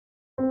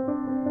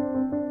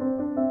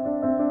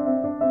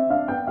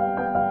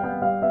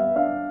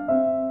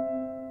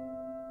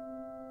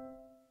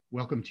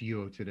welcome to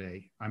UO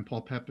Today. I'm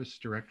Paul Peppis,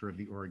 Director of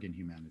the Oregon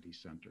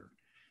Humanities Center.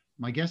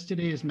 My guest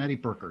today is Maddie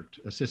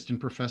Burkert, Assistant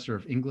Professor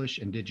of English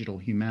and Digital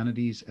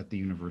Humanities at the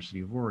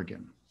University of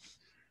Oregon.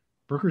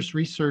 Burkert's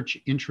research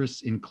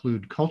interests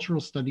include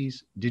cultural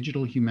studies,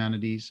 digital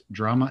humanities,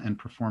 drama and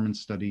performance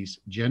studies,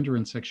 gender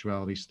and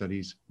sexuality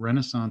studies,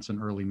 Renaissance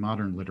and early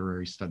modern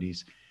literary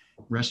studies,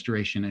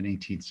 restoration and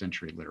 18th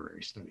century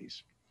literary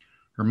studies.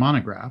 Her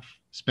monograph,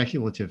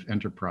 Speculative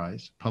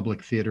Enterprise,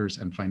 Public Theaters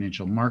and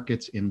Financial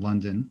Markets in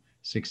London,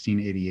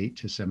 1688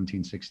 to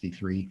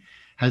 1763,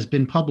 has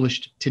been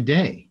published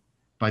today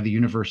by the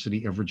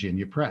University of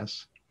Virginia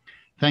Press.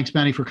 Thanks,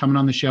 Maddie, for coming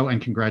on the show,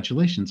 and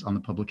congratulations on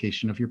the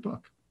publication of your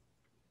book.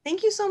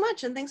 Thank you so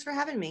much, and thanks for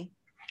having me.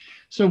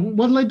 So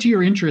what led to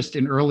your interest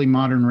in early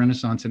modern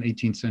Renaissance and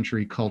 18th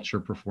century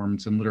culture,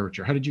 performance, and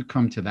literature? How did you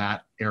come to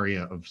that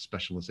area of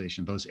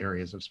specialization, those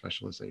areas of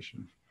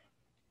specialization?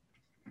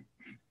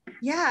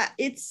 Yeah,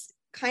 it's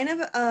kind of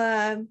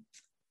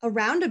a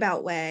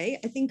roundabout way.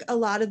 I think a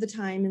lot of the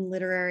time in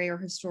literary or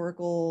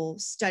historical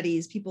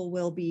studies, people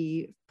will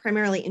be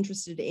primarily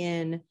interested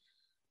in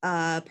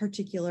a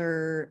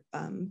particular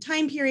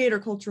time period or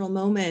cultural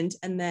moment,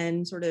 and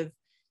then sort of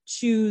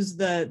choose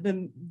their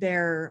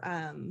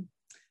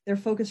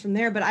focus from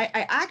there. But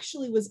I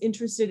actually was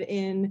interested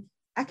in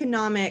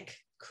economic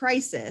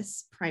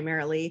crisis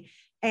primarily,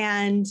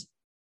 and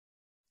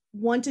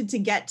wanted to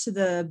get to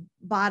the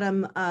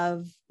bottom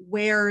of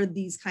where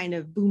these kind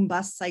of boom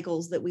bust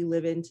cycles that we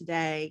live in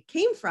today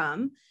came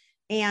from,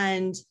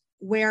 and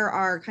where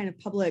our kind of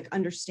public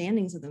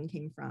understandings of them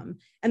came from.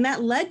 And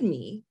that led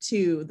me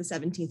to the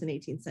 17th and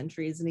 18th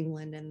centuries in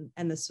England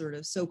and the sort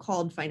of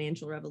so-called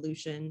financial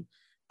revolution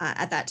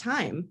at that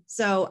time.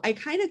 So I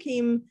kind of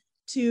came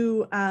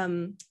to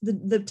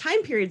the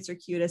time period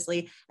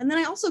circuitously. And then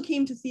I also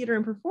came to theater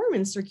and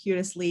performance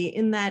circuitously,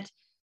 in that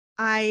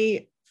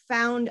I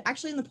found,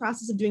 actually in the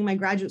process of doing my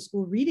graduate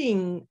school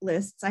reading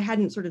lists, I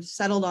hadn't sort of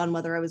settled on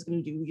whether I was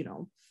going to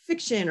do,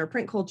 fiction or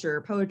print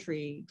culture,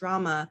 poetry,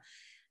 drama.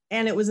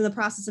 And it was in the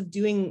process of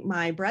doing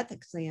my breadth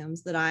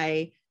exams that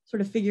I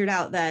sort of figured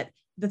out that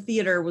the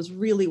theater was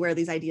really where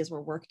these ideas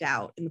were worked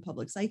out in the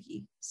public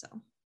psyche. So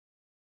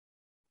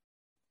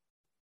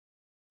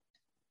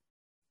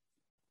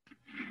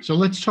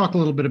let's talk a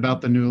little bit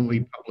about the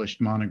newly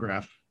published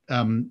monograph.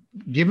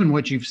 Given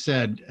what you've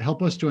said,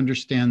 help us to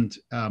understand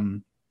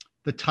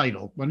the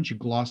title. Why don't you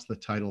gloss the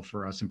title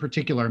for us? In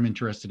particular, I'm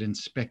interested in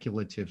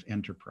speculative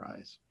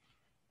enterprise.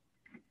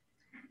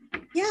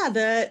 Yeah,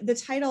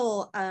 the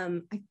title,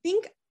 I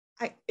think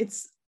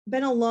it's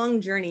been a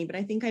long journey, but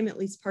I think I'm at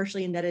least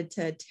partially indebted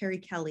to Terry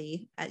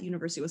Kelly at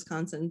University of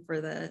Wisconsin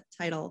for the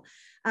title.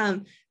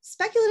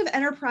 Speculative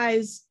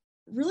enterprise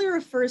really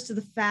refers to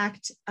the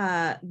fact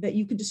that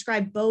you could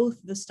describe both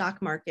the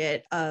stock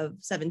market of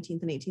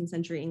 17th and 18th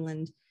century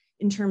England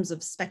in terms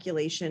of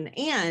speculation,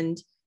 and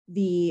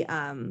the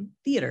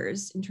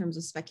theaters in terms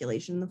of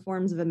speculation, the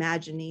forms of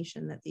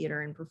imagination that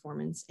theater and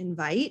performance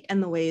invite,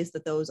 and the ways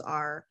that those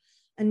are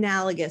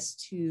analogous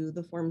to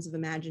the forms of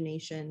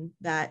imagination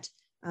that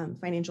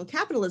financial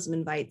capitalism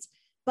invites.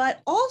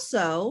 But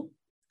also,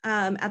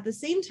 at the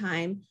same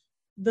time,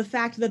 the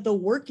fact that the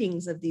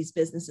workings of these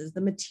businesses,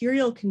 the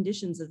material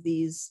conditions of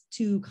these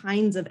two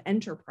kinds of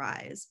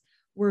enterprise,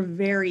 were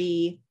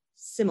very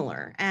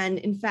similar. And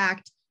in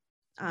fact,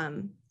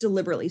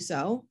 deliberately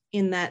so,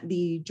 in that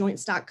the joint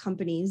stock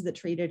companies that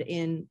traded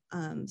in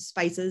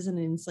spices and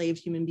enslaved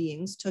human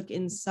beings took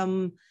in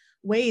some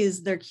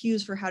ways their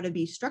cues for how to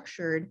be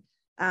structured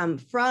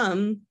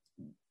from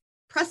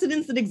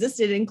precedents that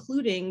existed,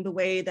 including the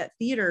way that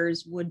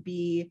theaters would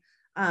be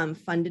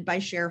funded by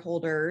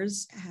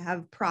shareholders,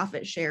 have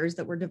profit shares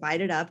that were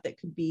divided up that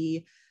could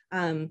be,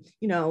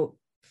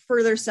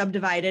 further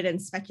subdivided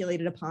and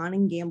speculated upon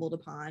and gambled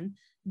upon.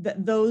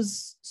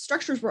 Those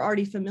structures were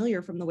already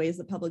familiar from the ways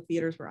that public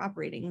theaters were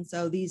operating. And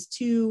so these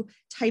two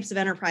types of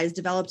enterprise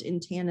developed in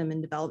tandem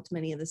and developed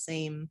many of the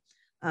same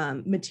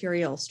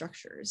material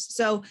structures.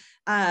 So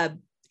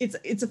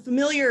it's a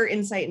familiar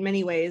insight in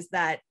many ways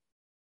that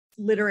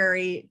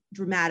literary,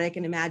 dramatic,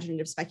 and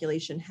imaginative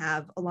speculation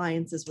have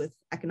alliances with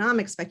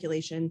economic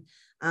speculation,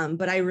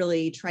 but I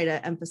really try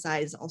to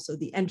emphasize also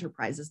the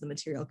enterprises, the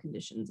material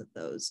conditions of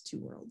those two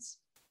worlds.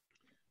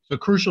 So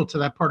crucial to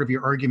that part of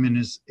your argument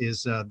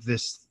is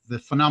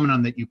the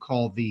phenomenon that you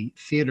call the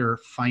theater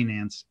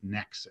finance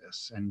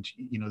nexus, and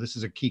this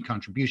is a key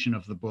contribution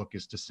of the book,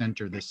 is to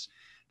center this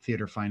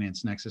theater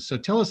finance nexus. So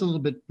tell us a little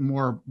bit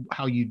more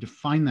how you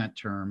define that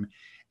term,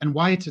 and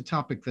why it's a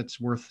topic that's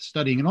worth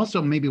studying, and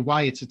also maybe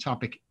why it's a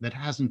topic that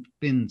hasn't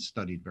been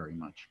studied very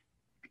much.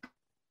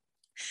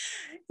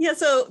 Yeah,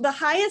 so the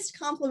highest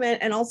compliment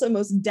and also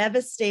most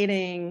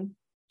devastating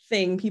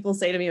thing people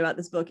say to me about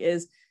this book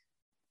is,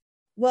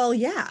 well,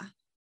 yeah,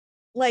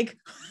 like,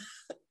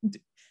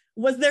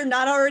 was there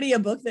not already a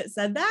book that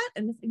said that?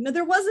 And no,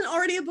 there wasn't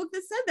already a book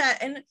that said that.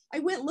 And I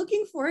went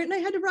looking for it and I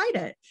had to write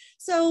it.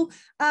 So,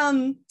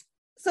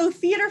 so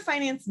theater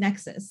finance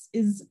nexus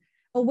is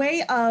a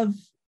way of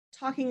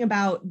talking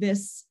about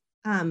this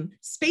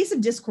space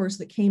of discourse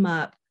that came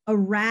up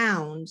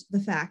around the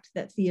fact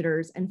that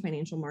theaters and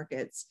financial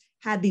markets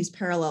had these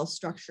parallel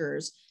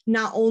structures,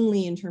 not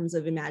only in terms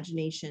of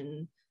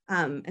imagination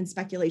and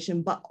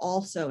speculation, but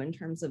also in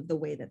terms of the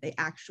way that they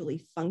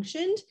actually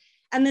functioned.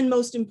 And then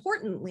most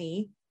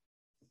importantly,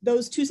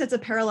 those two sets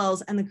of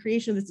parallels and the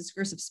creation of this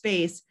discursive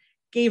space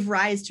gave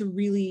rise to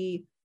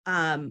really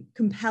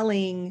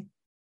compelling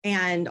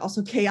and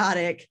also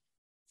chaotic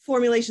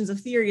formulations of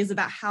theories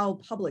about how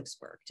publics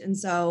worked. And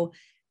so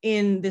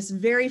in this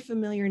very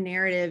familiar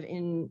narrative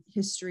in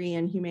history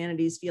and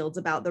humanities fields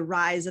about the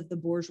rise of the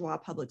bourgeois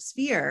public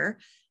sphere,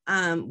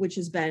 which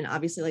has been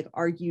obviously like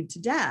argued to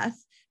death,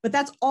 but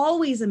that's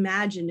always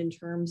imagined in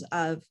terms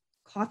of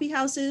coffee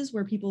houses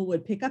where people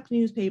would pick up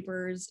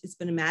newspapers. It's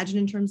been imagined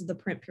in terms of the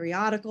print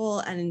periodical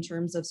and in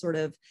terms of sort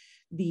of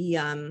the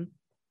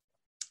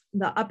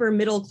upper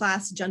middle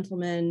class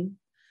gentleman.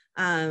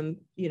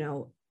 You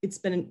know, it's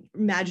been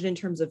imagined in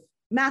terms of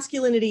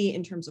masculinity,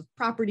 in terms of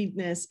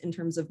propertyness, in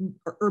terms of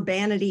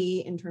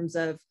urbanity, in terms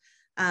of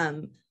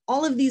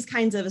all of these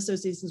kinds of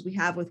associations we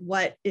have with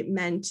what it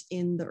meant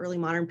in the early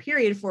modern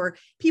period for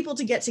people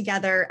to get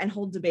together and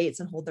hold debates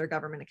and hold their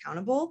government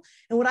accountable.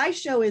 And what I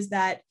show is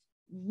that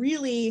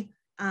really,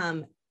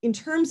 in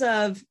terms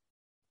of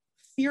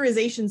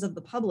theorizations of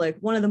the public,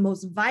 one of the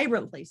most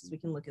vibrant places we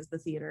can look is the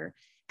theater.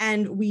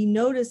 And we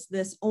notice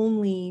this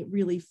only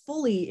really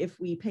fully if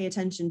we pay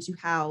attention to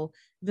how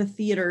the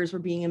theaters were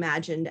being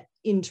imagined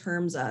in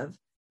terms of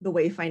the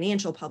way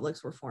financial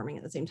publics were forming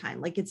at the same time.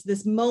 Like it's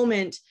this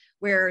moment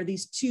where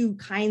these two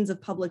kinds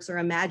of publics are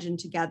imagined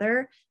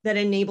together that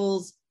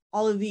enables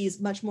all of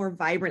these much more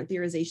vibrant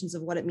theorizations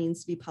of what it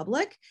means to be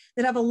public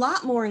that have a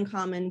lot more in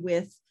common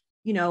with,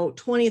 you know,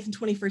 20th and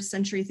 21st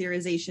century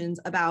theorizations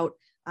about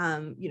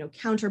you know,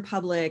 counter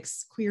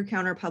publics, queer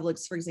counter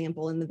publics, for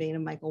example, in the vein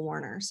of Michael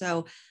Warner.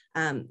 So,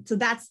 so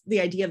that's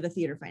the idea of the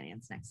theater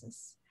finance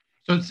nexus.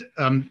 So it's,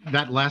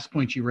 that last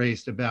point you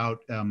raised about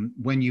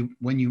when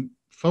you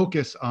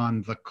focus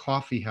on the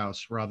coffee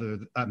house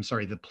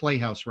the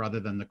playhouse rather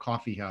than the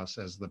coffee house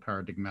as the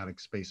paradigmatic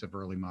space of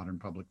early modern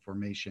public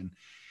formation,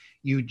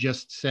 you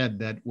just said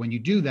that when you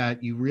do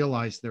that, you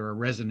realize there are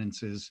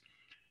resonances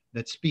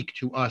that speak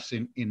to us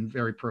in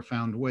very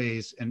profound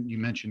ways. And you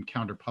mentioned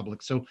counter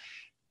public. So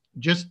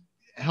just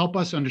help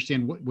us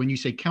understand when you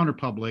say counter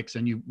publics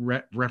and you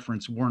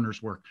reference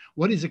Warner's work,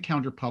 what is a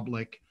counter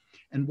public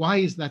and why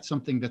is that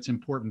something that's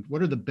important?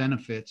 What are the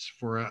benefits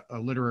for a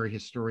literary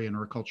historian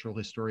or a cultural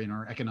historian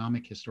or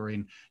economic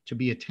historian to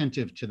be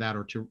attentive to that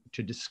or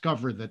to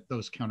discover that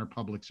those counter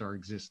publics are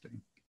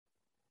existing?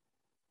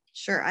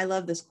 Sure, I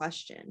love this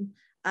question.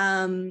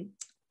 I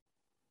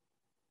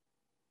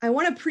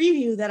want to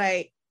preview that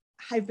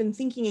I've been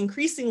thinking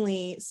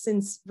increasingly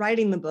since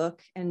writing the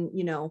book, and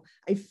you know,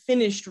 I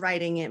finished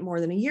writing it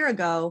more than a year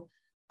ago,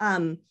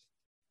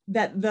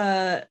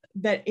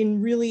 that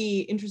in really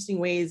interesting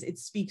ways, it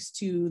speaks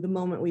to the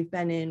moment we've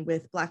been in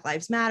with Black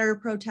Lives Matter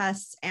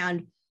protests,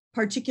 and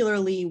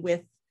particularly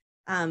with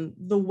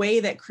the way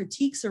that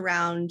critiques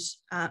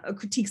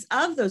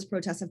of those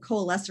protests have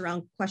coalesced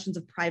around questions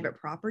of private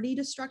property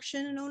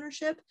destruction and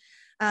ownership,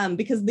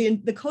 because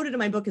the coded in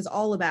my book is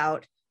all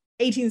about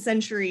 18th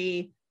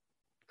century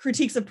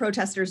critiques of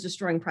protesters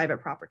destroying private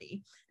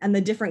property and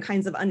the different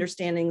kinds of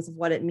understandings of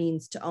what it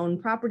means to own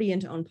property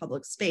and to own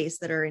public space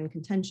that are in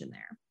contention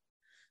there.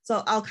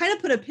 So I'll kind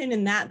of put a pin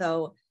in that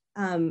though,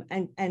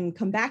 and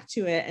come back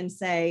to it and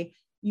say,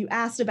 you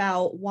asked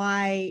about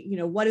why, you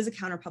know, what is a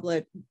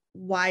counterpublic?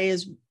 Why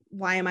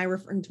am I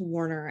referring to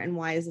Warner and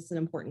why is this an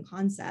important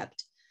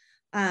concept?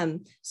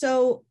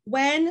 So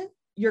when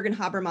Jürgen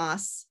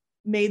Habermas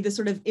made this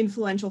sort of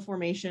influential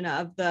formation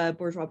of the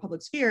bourgeois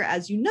public sphere,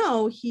 as you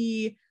know,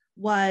 he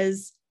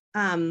was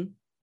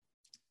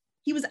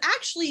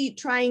actually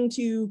trying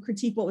to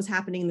critique what was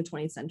happening in the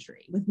 20th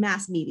century with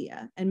mass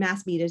media and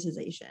mass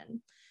mediatization.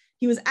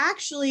 He was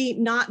actually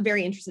not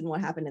very interested in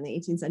what happened in the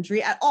 18th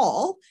century at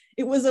all.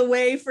 It was a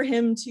way for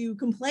him to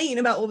complain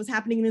about what was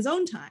happening in his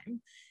own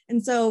time.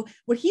 And so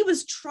what he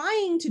was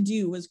trying to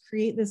do was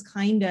create this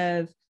kind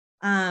of,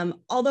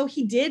 although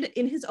he did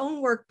in his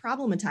own work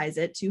problematize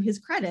it to his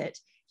credit,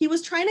 he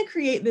was trying to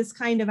create this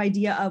kind of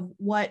idea of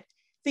what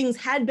things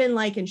had been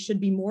like and should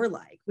be more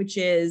like, which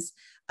is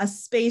a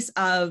space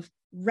of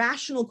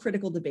rational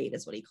critical debate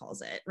is what he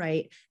calls it,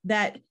 right?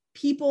 That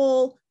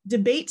people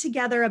debate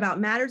together about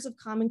matters of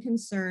common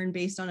concern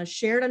based on a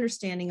shared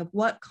understanding of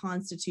what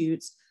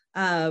constitutes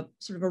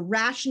sort of a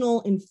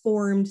rational,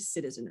 informed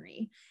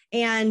citizenry.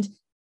 And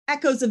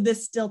echoes of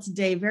this still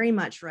today very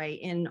much, right,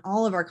 in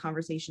all of our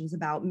conversations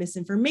about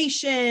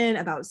misinformation,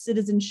 about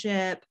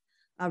citizenship,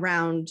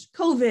 around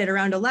COVID,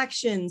 around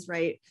elections,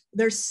 right?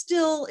 There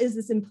still is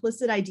this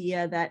implicit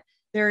idea that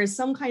there is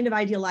some kind of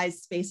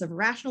idealized space of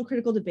rational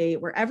critical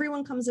debate where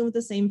everyone comes in with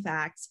the same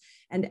facts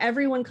and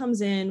everyone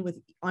comes in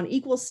on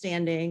equal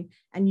standing,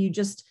 and you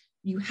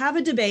have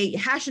a debate, you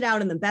hash it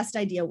out, and the best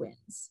idea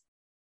wins.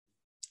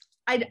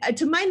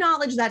 To my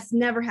knowledge, that's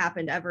never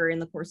happened ever in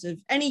the course of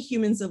any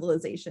human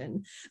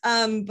civilization.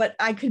 But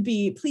I could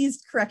be,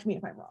 please correct me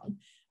if I'm wrong.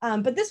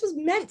 But this was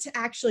meant to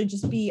actually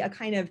just be a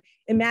kind of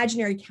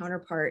imaginary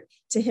counterpart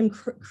to him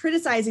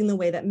criticizing the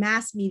way that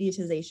mass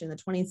mediatization in the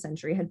 20th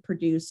century had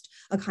produced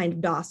a kind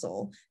of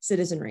docile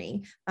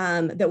citizenry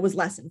that was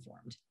less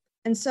informed.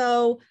 And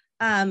so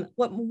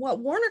what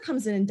Warner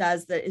comes in and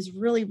does that is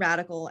really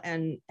radical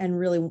and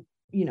really,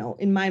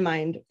 in my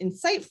mind,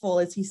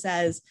 insightful is he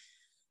says,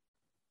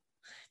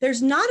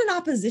 there's not an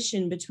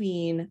opposition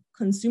between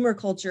consumer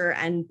culture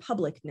and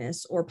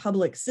publicness or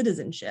public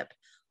citizenship.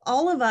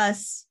 All of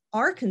us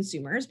are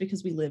consumers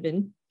because we live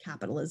in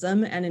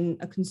capitalism and in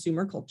a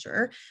consumer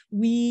culture.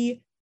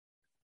 We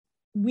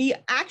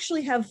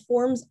actually have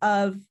forms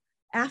of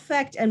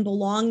affect and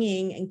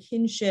belonging and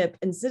kinship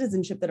and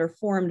citizenship that are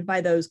formed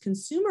by those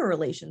consumer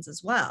relations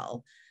as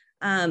well,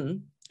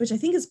 which I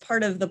think is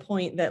part of the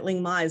point that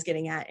Ling Ma is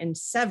getting at in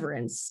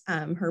Severance,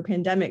 her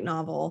pandemic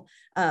novel,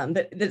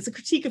 that it's a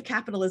critique of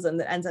capitalism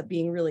that ends up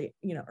being really,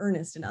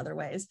 earnest in other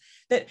ways,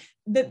 that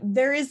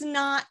there is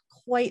not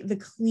quite the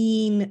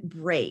clean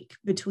break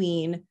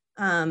between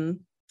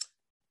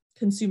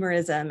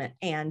consumerism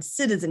and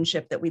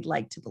citizenship that we'd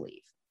like to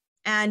believe.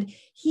 And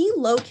he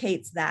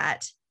locates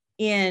that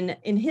in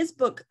his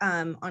book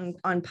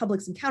on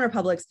publics and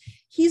counterpublics.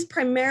 He's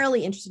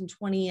primarily interested in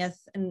 20th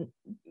and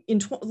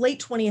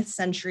late 20th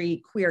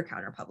century queer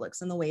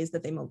counterpublics and the ways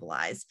that they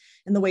mobilize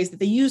and the ways that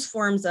they use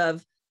forms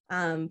of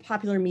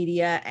popular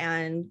media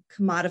and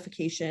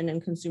commodification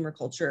and consumer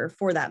culture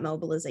for that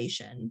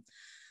mobilization.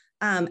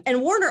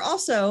 And Warner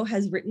also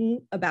has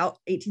written about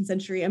 18th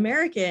century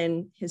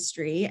American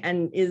history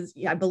and is,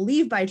 I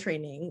believe by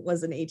training,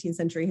 was an 18th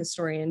century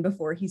historian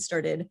before he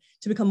started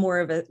to become more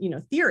of a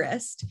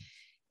theorist.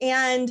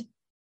 And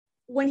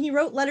when he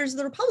wrote Letters of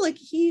the Republic,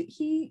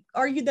 he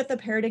argued that the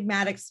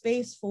paradigmatic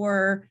space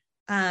for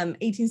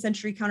 18th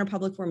century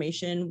counterpublic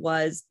formation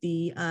was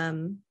the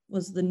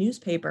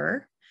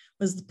newspaper,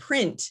 was the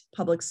print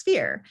public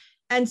sphere.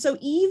 And so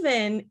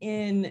even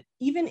in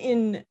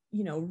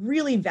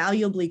really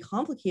valuably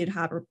complicated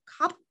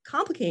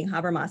complicating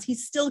Habermas, he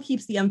still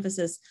keeps the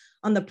emphasis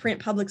on the print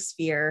public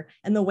sphere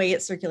and the way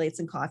it circulates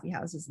in coffee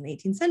houses in the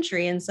 18th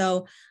century. And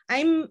so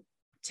I'm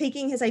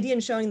taking his idea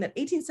and showing that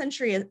 18th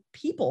century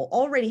people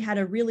already had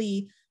a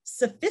really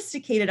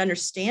sophisticated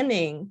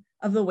understanding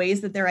of the ways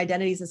that their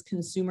identities as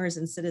consumers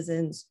and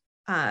citizens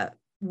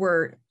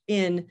were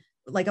in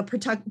like a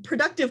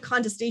productive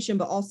contestation,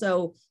 but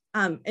also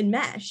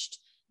enmeshed.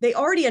 They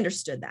already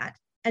understood that.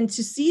 And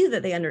to see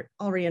that they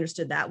already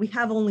understood that, we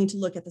have only to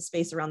look at the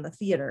space around the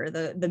theater,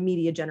 the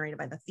media generated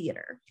by the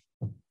theater.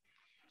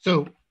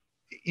 So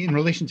in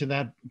relation to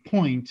that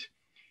point,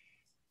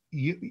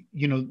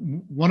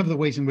 one of the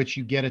ways in which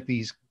you get at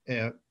these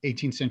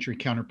 18th century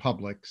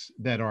counterpublics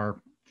that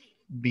are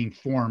being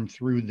formed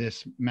through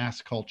this mass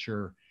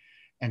culture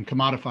and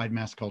commodified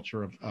mass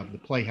culture of the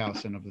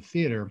playhouse and of the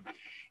theater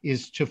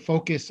is to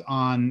focus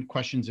on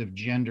questions of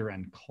gender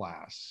and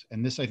class.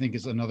 And this, I think,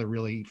 is another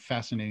really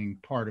fascinating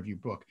part of your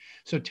book.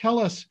 So tell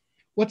us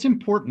what's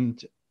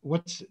important,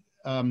 what's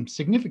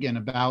significant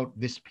about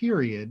this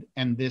period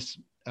and this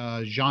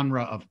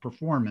genre of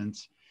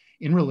performance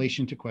in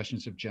relation to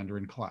questions of gender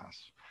and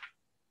class.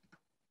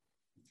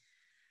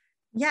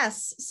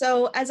 Yes.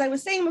 So as I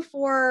was saying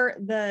before,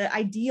 the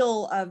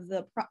ideal of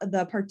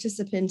the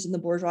participant in the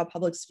bourgeois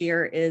public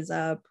sphere is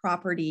a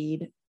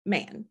propertied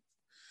man.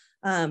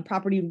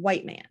 Propertied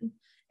white man.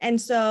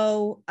 And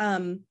so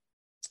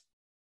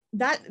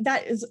that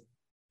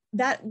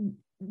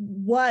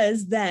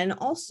was then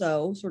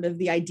also sort of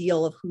the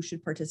ideal of who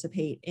should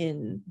participate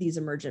in these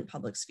emergent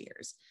public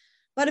spheres.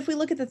 But if we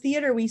look at the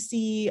theater, we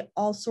see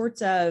all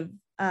sorts of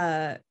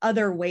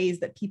other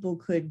ways that people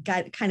could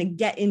kind of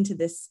get into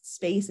this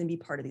space and be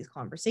part of these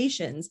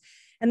conversations.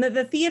 And that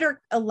the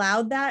theater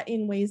allowed that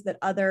in ways that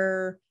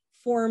other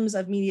forms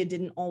of media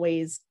didn't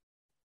always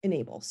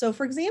enable. So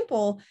for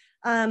example,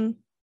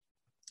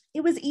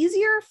 it was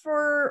easier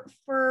for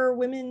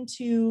women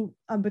to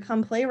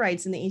become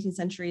playwrights in the 18th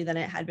century than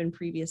it had been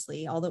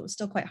previously, although it was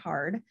still quite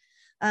hard.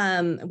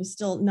 It was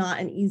still not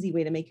an easy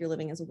way to make your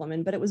living as a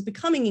woman, but it was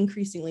becoming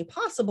increasingly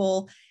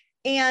possible.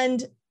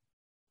 And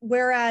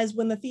whereas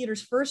when the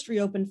theaters first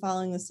reopened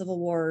following the Civil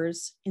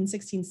Wars in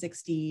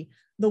 1660,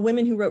 the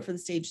women who wrote for the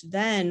stage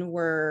then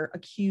were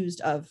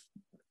accused of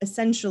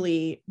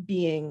essentially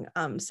being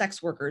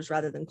sex workers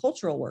rather than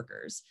cultural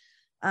workers.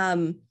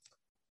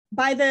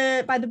 By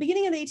the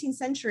beginning of the 18th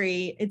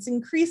century, it's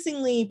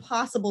increasingly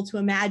possible to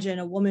imagine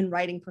a woman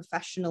writing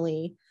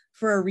professionally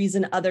for a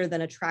reason other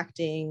than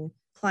attracting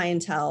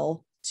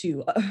clientele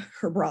to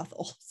her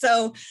brothel.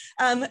 So,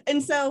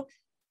 and so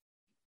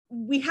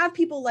we have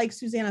people like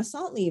Susanna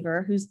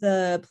Saltlever, who's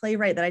the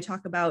playwright that I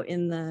talk about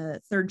in the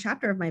third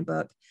chapter of my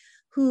book,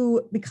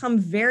 who become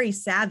very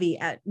savvy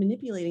at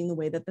manipulating the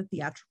way that the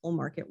theatrical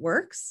market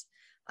works.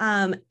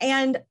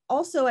 And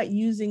also at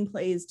using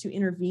plays to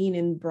intervene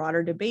in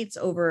broader debates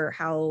over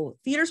how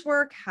theaters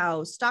work,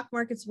 how stock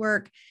markets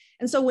work.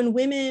 And so when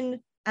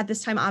women at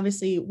this time,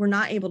 obviously, were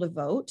not able to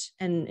vote,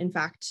 and in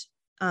fact,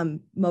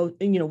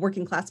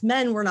 working class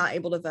men were not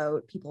able to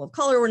vote, people of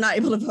color were not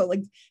able to vote,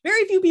 like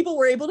very few people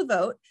were able to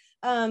vote.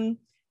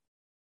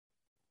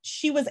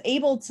 she was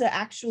able to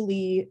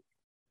actually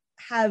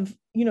have,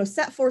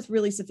 set forth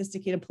really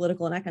sophisticated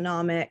political and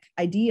economic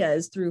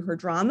ideas through her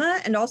drama,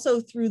 and also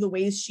through the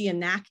ways she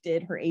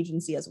enacted her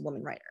agency as a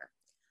woman writer.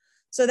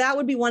 So that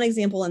would be one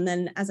example. And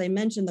then, as I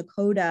mentioned, the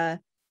Coda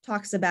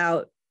talks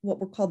about what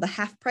were called the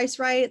half-price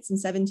riots in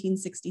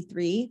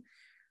 1763.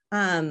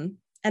 And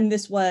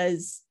this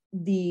was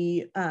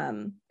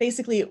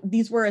basically,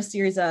 these were a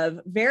series of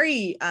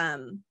very,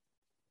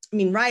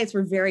 riots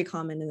were very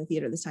common in the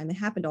theater this time. They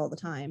happened all the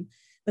time.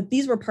 But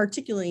these were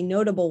particularly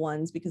notable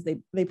ones because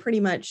they pretty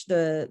much,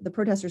 the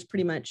protesters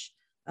pretty much,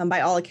 by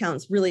all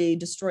accounts, really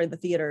destroyed the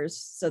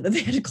theaters so that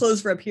they had to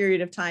close for a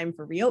period of time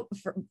for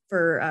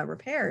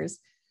repairs.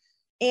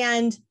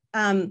 And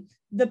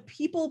the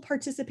people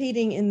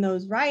participating in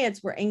those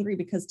riots were angry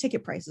because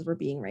ticket prices were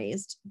being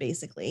raised,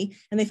 basically,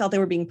 and they felt they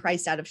were being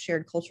priced out of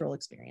shared cultural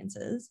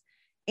experiences.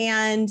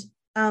 And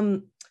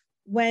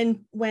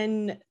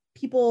when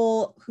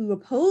people who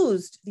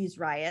opposed these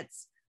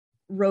riots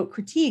wrote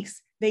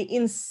critiques, they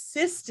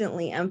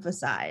insistently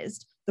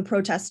emphasized the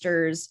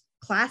protesters'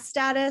 class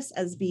status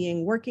as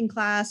being working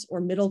class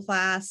or middle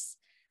class.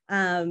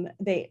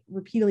 They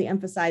repeatedly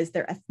emphasized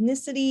their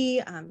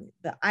ethnicity.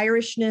 The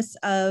Irishness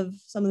of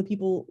some of the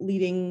people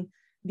leading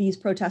these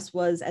protests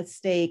was at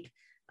stake.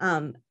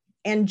 And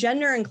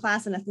gender and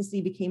class and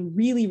ethnicity became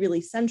really,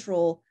 really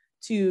central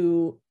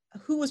to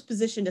who was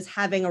positioned as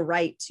having a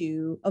right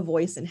to a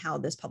voice in how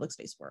this public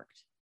space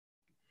worked.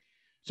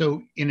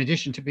 So in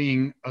addition to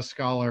being a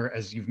scholar,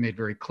 as you've made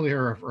very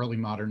clear, of early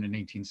modern and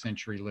 18th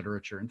century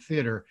literature and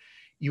theater,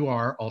 you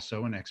are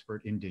also an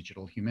expert in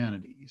digital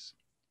humanities.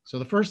 So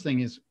the first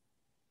thing is,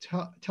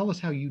 tell us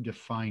how you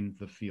define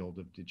the field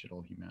of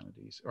digital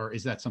humanities, or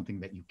is that something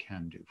that you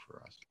can do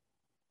for us?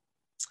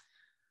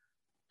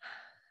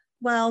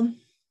 Well,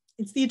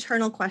 it's the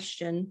eternal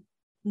question.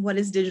 What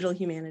is digital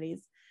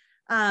humanities?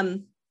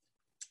 I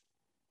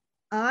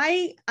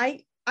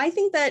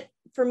think that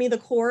for me, the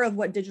core of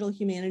what digital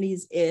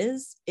humanities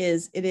is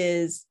it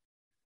is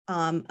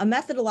a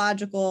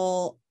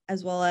methodological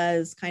as well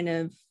as kind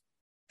of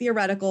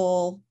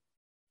theoretical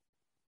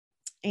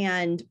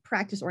and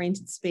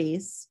practice-oriented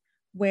space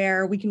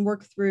where we can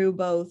work through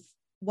both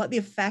what the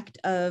effect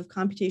of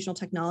computational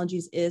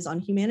technologies is on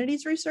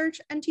humanities research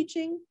and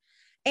teaching,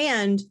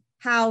 and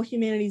how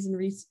humanities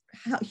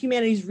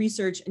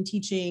research and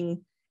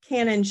teaching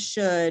can and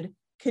should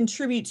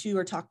contribute to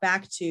or talk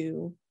back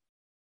to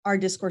our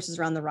discourses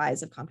around the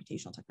rise of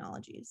computational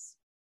technologies.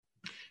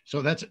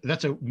 So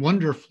that's a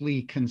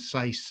wonderfully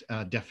concise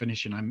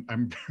definition.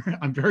 I'm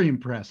very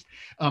impressed.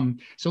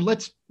 So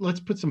let's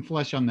put some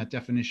flesh on that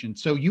definition.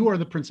 So you are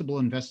the principal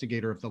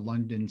investigator of the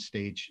London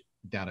Stage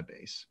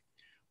database.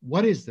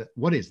 What is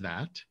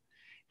that?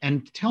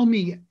 And tell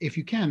me, if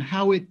you can,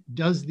 how it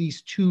does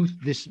this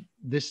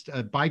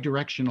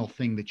bidirectional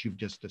thing that you've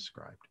just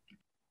described.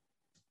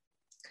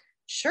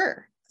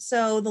 Sure.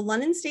 So the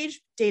London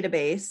Stage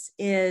database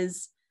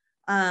is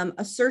a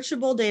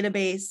searchable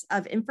database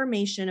of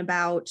information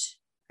about,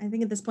 I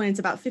think at this point, it's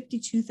about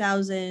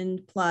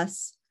 52,000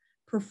 plus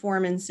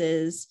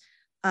performances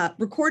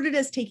recorded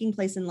as taking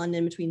place in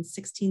London between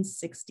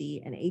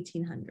 1660 and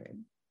 1800.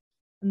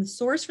 And the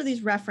source for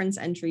these reference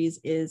entries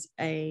is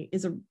a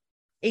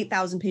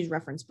 8,000 page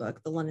reference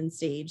book, The London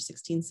Stage,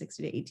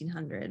 1660 to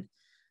 1800,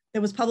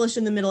 that was published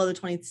in the middle of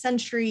the 20th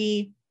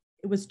century.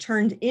 It was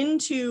turned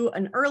into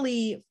an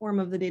early form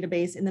of the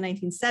database in the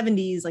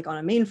 1970s, like on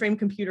a mainframe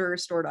computer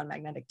stored on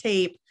magnetic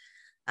tape.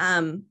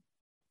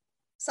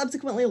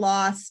 Subsequently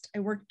lost. I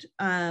worked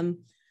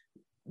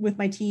with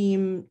my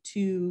team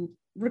to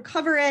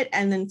recover it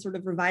and then sort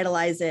of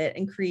revitalize it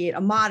and create a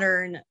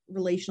modern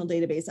relational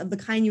database of the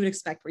kind you would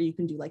expect, where you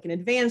can do like an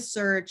advanced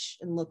search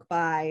and look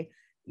by,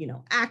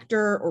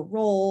 actor or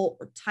role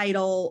or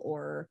title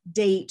or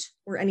date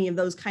or any of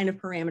those kind of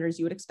parameters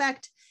you would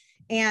expect,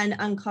 and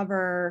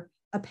uncover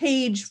a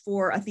page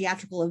for a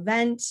theatrical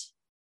event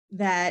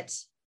that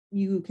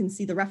you can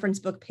see the reference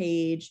book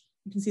page,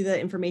 you can see the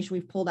information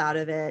we've pulled out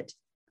of it,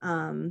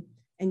 and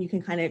you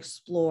can kind of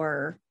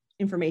explore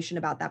information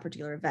about that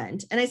particular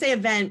event. And I say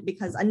event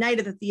because a night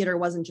at the theater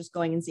wasn't just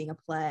going and seeing a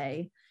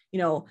play.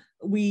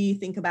 We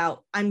think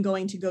about, I'm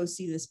going to go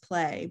see this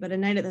play, but a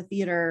night at the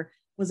theater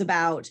was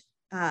about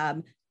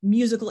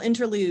musical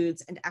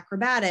interludes and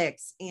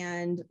acrobatics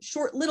and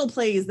short little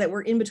plays that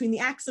were in between the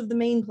acts of the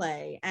main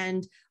play,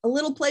 and a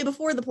little play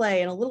before the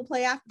play and a little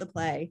play after the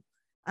play,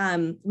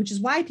 which is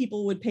why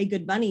people would pay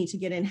good money to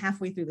get in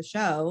halfway through the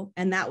show.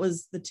 And that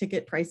was the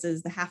ticket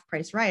prices. The half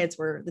price riots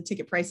were the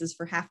ticket prices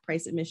for half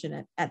price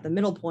admission at the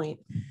middle point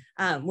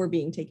were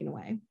being taken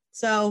away.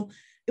 So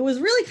it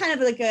was really kind of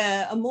like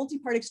a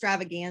multi-part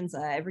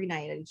extravaganza every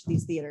night at each of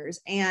these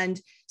theaters.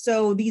 And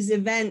so these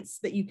events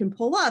that you can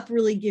pull up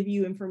really give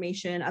you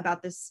information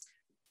about this,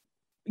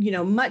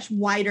 much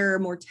wider,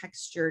 more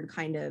textured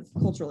kind of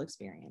cultural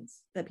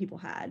experience that people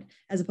had,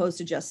 as opposed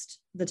to just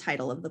the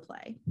title of the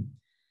play.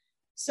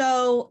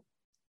 So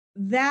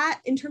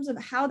that, in terms of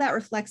how that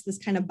reflects this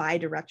kind of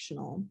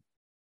bi-directional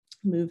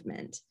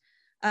movement.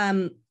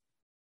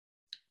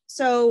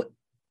 So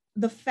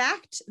the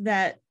fact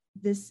that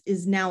this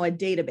is now a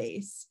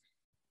database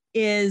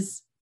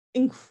is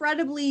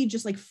incredibly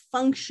just like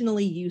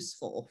functionally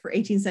useful for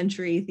 18th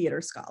century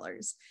theater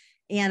scholars.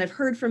 And I've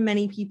heard from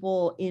many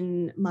people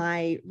in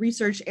my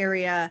research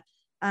area,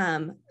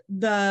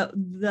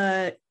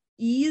 the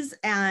ease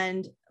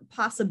and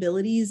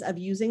possibilities of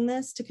using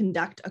this to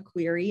conduct a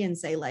query and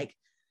say like,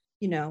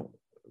 you know,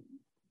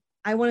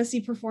 I want to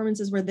see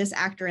performances where this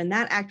actor and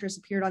that actress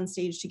appeared on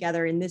stage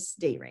together in this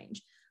date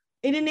range.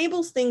 It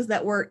enables things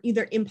that were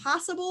either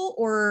impossible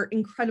or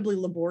incredibly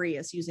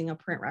laborious using a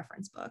print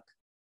reference book.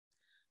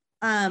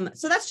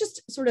 So that's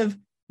just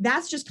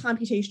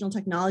computational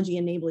technology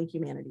enabling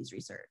humanities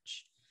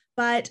research.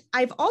 But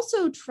I've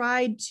also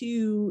tried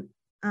to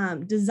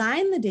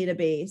design the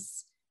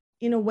database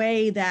in a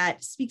way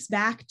that speaks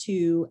back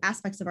to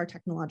aspects of our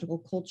technological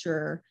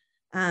culture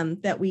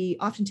that we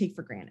often take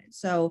for granted.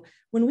 So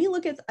when we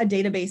look at a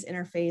database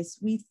interface,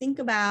 we think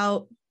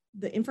about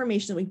the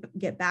information that we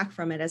get back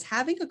from it as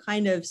having a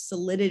kind of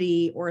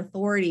solidity or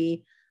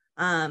authority,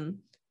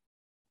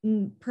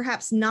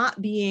 perhaps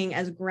not being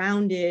as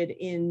grounded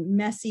in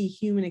messy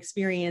human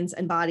experience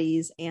and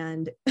bodies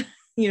and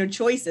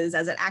choices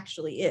as it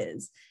actually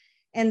is.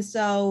 And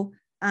so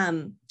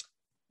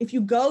if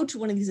you go to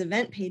one of these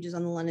event pages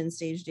on the London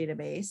Stage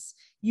database,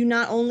 you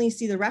not only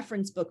see the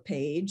reference book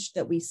page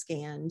that we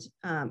scanned,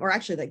 or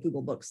actually that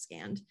Google Books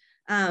scanned,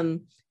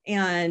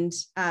 and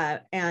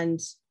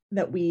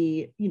that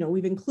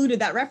we've included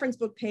that reference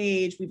book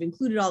page, we've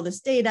included all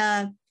this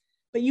data,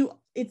 but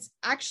it's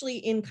actually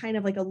in kind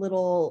of like a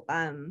little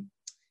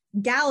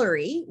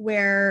gallery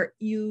where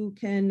you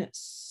can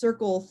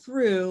circle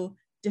through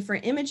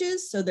different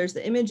images. So there's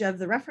the image of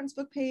the reference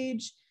book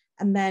page,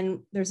 and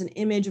then there's an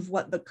image of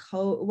what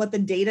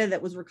the data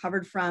that was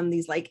recovered from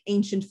these like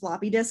ancient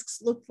floppy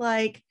disks looked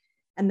like.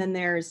 And then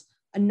there's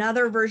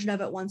another version of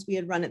it once we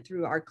had run it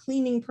through our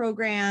cleaning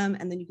program.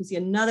 And then you can see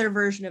another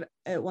version of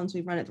it once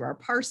we've run it through our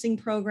parsing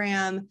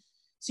program.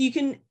 So you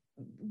can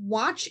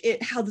watch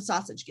it, how the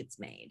sausage gets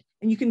made,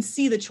 and you can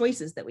see the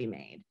choices that we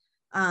made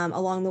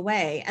along the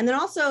way. And then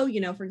also,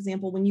 for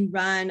example, when you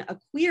run a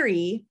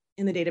query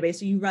in the database,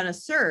 so you run a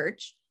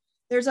search,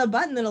 there's a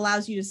button that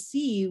allows you to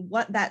see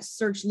what that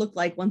search looked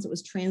like once it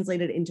was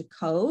translated into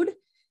code.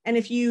 And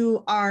if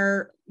you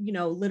are,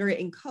 literate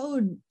in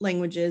code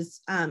languages,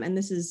 and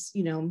this is,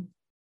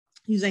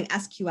 using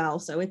SQL,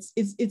 so it's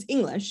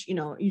English,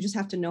 you just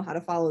have to know how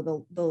to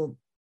follow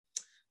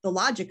the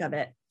logic of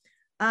it.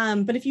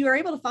 But if you are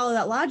able to follow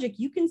that logic,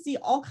 you can see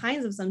all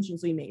kinds of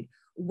assumptions we made.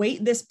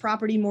 Weight this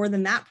property more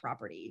than that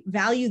property.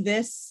 Value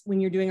this when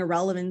you're doing a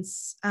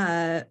relevance.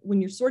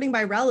 When you're sorting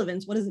by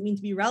relevance, what does it mean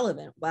to be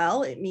relevant?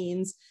 Well, it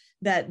means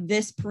that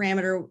this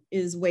parameter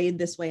is weighed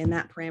this way and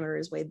that parameter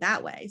is weighed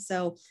that way.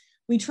 So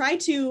we try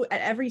to,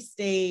 at every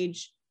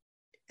stage,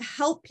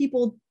 help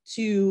people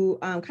to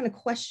kind of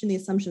question the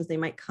assumptions they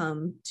might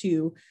come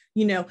to,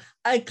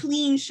 a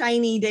clean,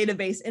 shiny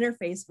database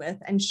interface with,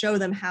 and show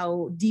them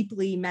how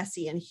deeply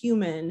messy and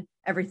human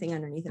everything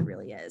underneath it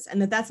really is.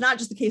 And that's not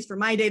just the case for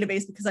my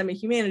database because I'm a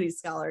humanities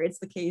scholar, it's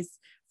the case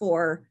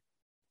for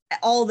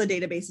all the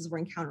databases we're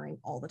encountering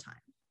all the time.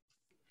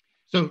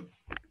 So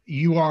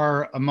you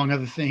are, among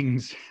other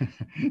things,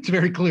 it's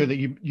very clear that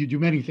you do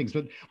many things,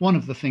 but one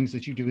of the things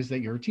that you do is that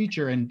you're a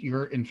teacher, and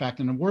you're in fact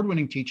an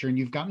award-winning teacher, and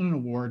you've gotten an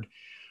award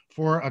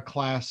for a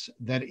class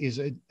that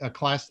is a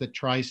class that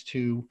tries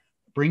to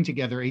bring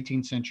together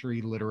 18th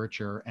century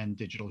literature and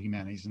digital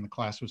humanities. And the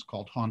class was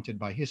called Haunted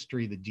by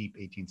History, the Deep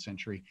 18th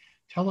Century.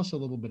 Tell us a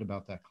little bit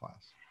about that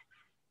class.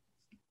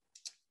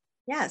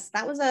 Yes,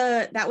 that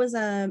was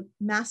a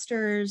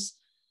master's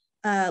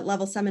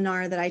level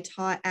seminar that I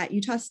taught at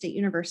Utah State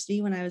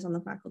University when I was on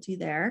the faculty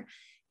there.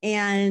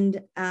 And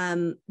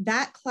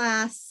that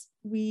class,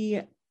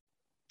 we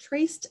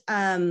traced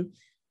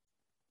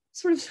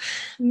sort of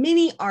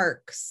mini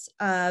arcs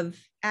of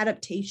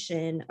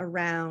adaptation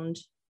around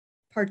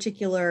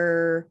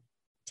particular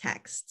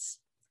texts.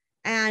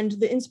 And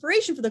the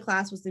inspiration for the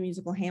class was the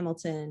musical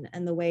Hamilton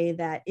and the way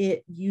that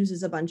it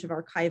uses a bunch of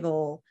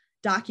archival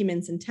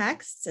documents and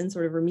texts and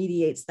sort of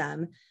remediates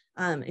them.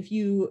 If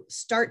you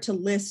start to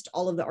list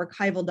all of the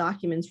archival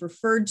documents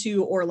referred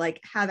to or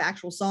like have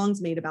actual songs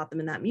made about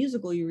them in that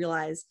musical, you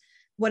realize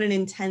what an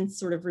intense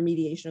sort of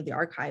remediation of the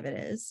archive it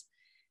is.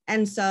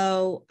 And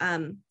so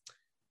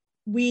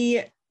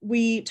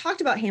we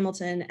talked about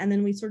Hamilton, and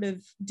then we sort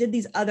of did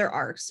these other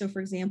arcs. So for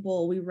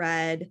example, we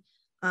read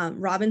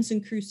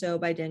Robinson Crusoe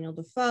by Daniel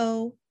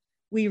Defoe.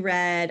 We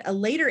read a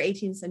later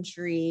 18th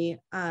century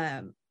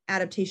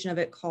adaptation of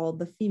it called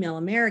The Female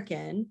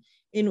American.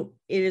 It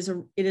is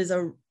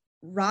a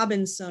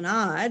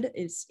Robinsonade.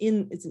 It's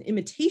an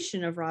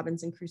imitation of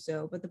Robinson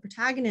Crusoe, but the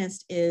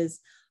protagonist is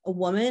a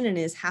woman and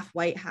is half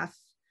white, half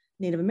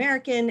Native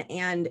American,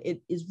 and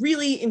it is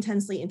really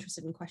intensely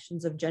interested in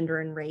questions of gender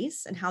and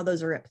race and how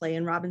those are at play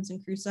in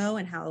Robinson Crusoe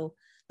and how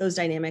those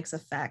dynamics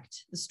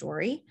affect the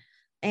story.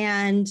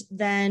 And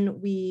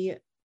then we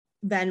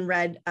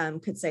read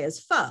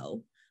Coetzee's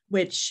Foe,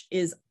 which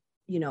is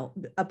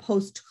a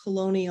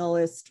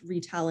post-colonialist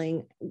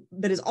retelling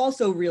that is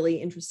also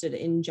really interested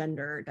in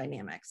gender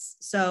dynamics.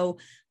 So,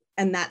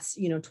 and that's,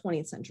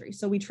 20th century.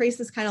 So we trace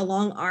this kind of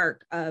long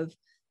arc of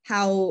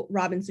how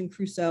Robinson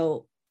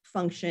Crusoe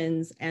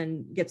functions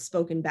and gets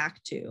spoken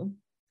back to.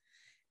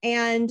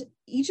 And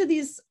each of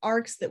these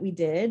arcs that we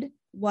did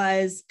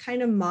was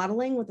kind of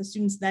modeling what the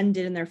students then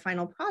did in their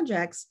final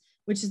projects,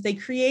 which is they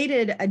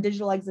created a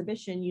digital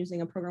exhibition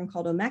using a program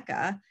called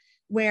Omeka,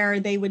 where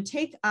they would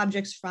take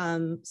objects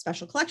from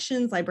special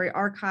collections, library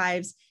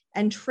archives,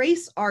 and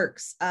trace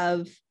arcs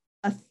of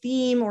a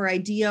theme or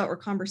idea or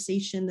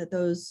conversation that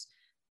those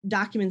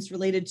documents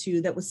related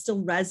to that was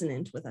still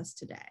resonant with us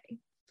today.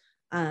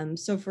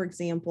 So for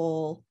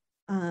example,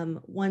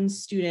 one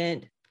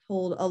student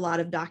pulled a lot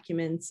of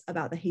documents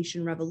about the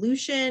Haitian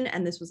Revolution,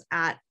 and this was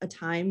at a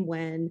time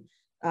when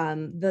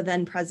the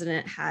then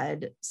president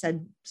had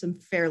said some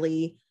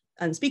fairly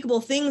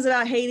unspeakable things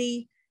about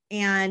Haiti,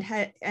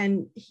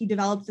 and he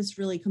developed this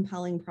really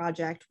compelling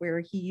project where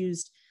he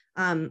used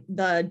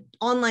the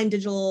online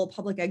digital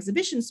public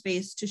exhibition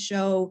space to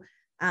show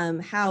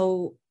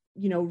how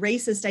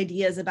racist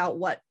ideas about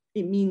what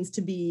it means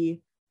to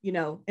be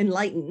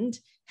enlightened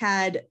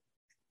had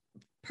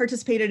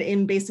participated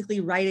in basically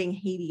writing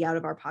Haiti out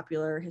of our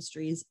popular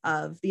histories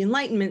of the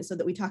Enlightenment, so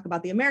that we talk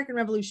about the American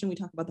Revolution, we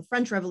talk about the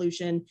French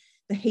Revolution,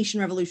 the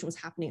Haitian Revolution was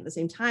happening at the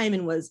same time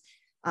and was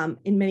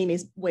in many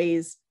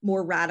ways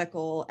more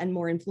radical and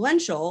more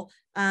influential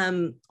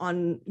on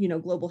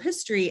global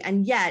history,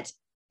 and yet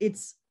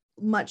it's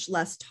much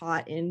less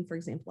taught in, for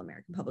example,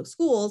 American public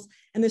schools.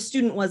 And the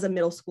student was a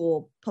middle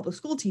school public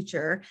school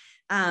teacher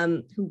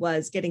who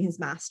was getting his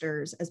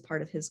master's as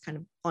part of his kind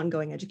of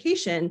ongoing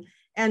education.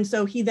 And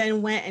so he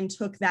then went and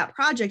took that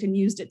project and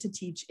used it to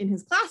teach in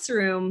his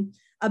classroom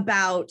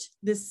about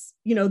this,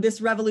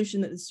 this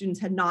revolution that the students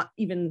had not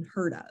even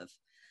heard of.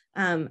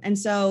 And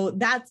so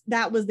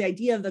that was the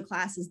idea of the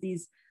class, is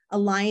these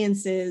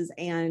alliances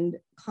and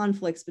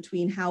conflicts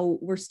between how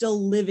we're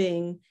still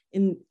living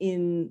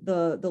in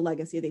the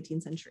legacy of the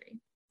 18th century.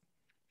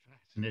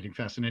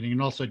 Fascinating.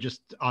 And also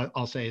just,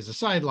 I'll say as a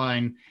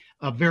sideline,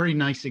 a very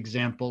nice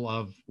example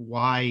of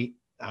why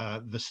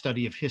the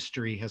study of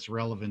history has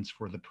relevance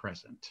for the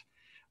present.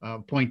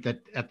 Point that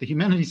at the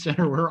Humanities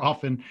Center, we're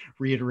often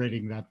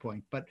reiterating that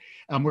point. But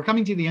we're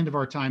coming to the end of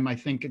our time. I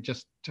think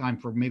just time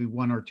for maybe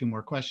one or two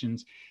more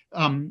questions.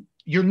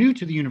 You're new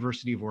to the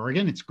University of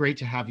Oregon. It's great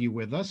to have you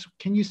with us.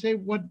 Can you say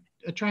what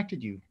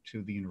attracted you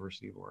to the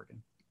University of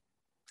Oregon?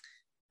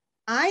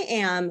 I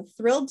am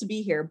thrilled to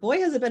be here. Boy,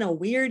 has it been a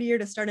weird year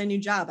to start a new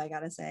job, I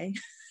gotta say.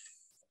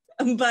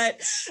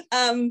 But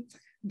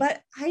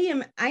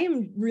I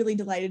am really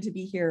delighted to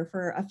be here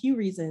for a few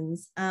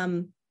reasons.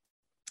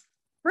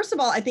 First of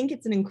all, I think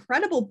it's an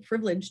incredible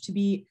privilege to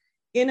be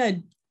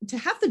to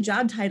have the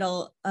job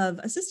title of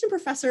Assistant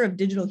Professor of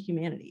Digital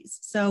Humanities.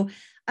 So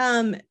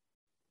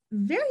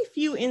very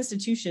few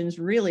institutions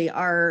really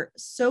are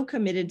so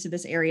committed to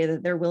this area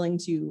that they're willing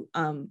to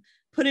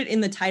put it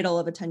in the title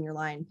of a tenure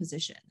line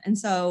position. And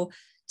so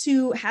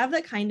to have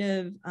that kind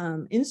of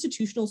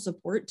institutional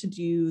support to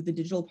do the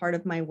digital part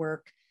of my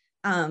work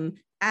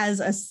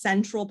as a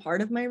central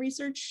part of my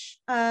research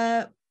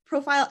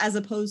profile, as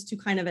opposed to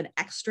kind of an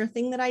extra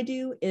thing that I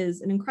do,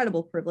 is an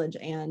incredible privilege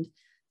and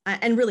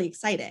really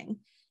exciting.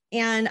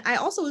 And I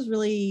also was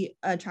really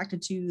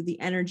attracted to the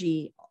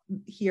energy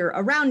here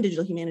around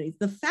digital humanities.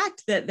 The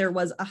fact that there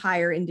was a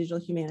hire in digital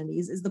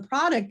humanities is the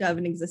product of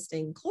an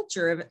existing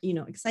culture of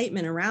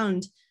excitement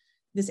around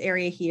this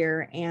area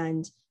here,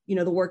 and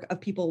the work of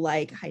people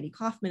like Heidi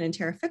Kaufman and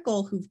Tara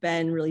Fickle, who've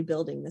been really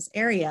building this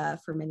area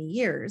for many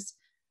years.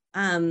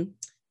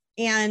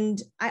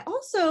 And I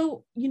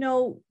also,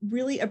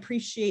 really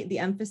appreciate the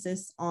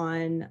emphasis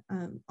on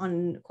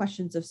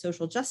questions of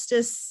social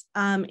justice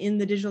in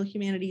the digital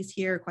humanities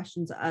here,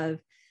 questions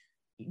of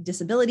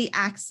disability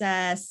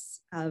access,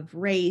 of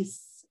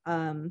race,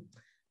 and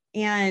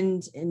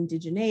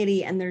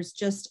indigeneity. And there's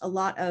just a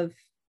lot of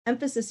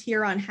emphasis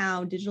here on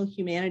how digital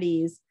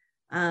humanities,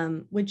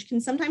 which can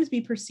sometimes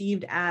be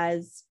perceived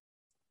as,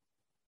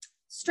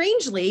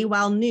 strangely,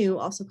 while new,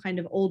 also kind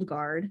of old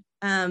guard,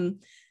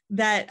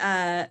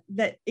 that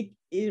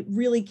it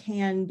really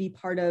can be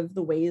part of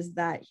the ways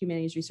that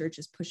humanities research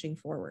is pushing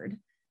forward.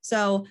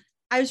 So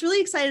I was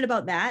really excited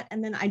about that.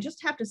 And then I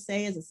just have to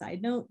say, as a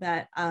side note,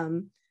 that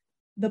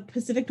the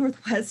Pacific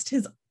Northwest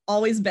has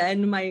always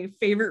been my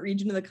favorite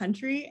region of the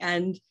country.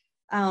 And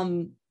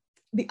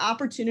the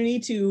opportunity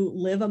to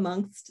live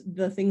amongst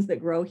the things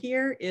that grow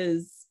here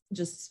is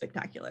just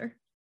spectacular.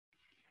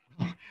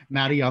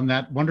 Maddie, on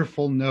that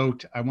wonderful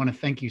note, I want to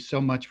thank you so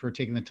much for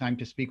taking the time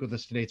to speak with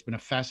us today. It's been a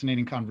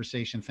fascinating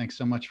conversation. Thanks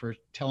so much for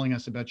telling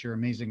us about your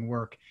amazing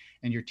work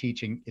and your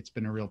teaching. It's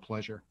been a real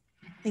pleasure.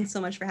 Thanks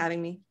so much for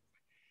having me.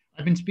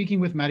 I've been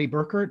speaking with Maddie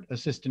Burkert,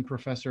 Assistant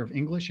Professor of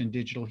English and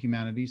Digital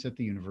Humanities at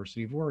the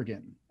University of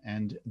Oregon,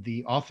 and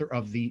the author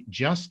of the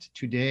just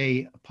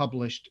today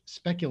published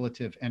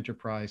Speculative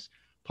Enterprise,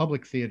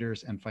 Public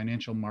Theaters and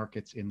Financial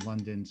Markets in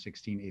London,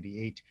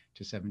 1688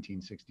 to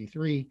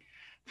 1763.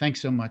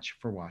 Thanks so much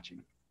for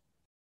watching.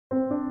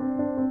 you.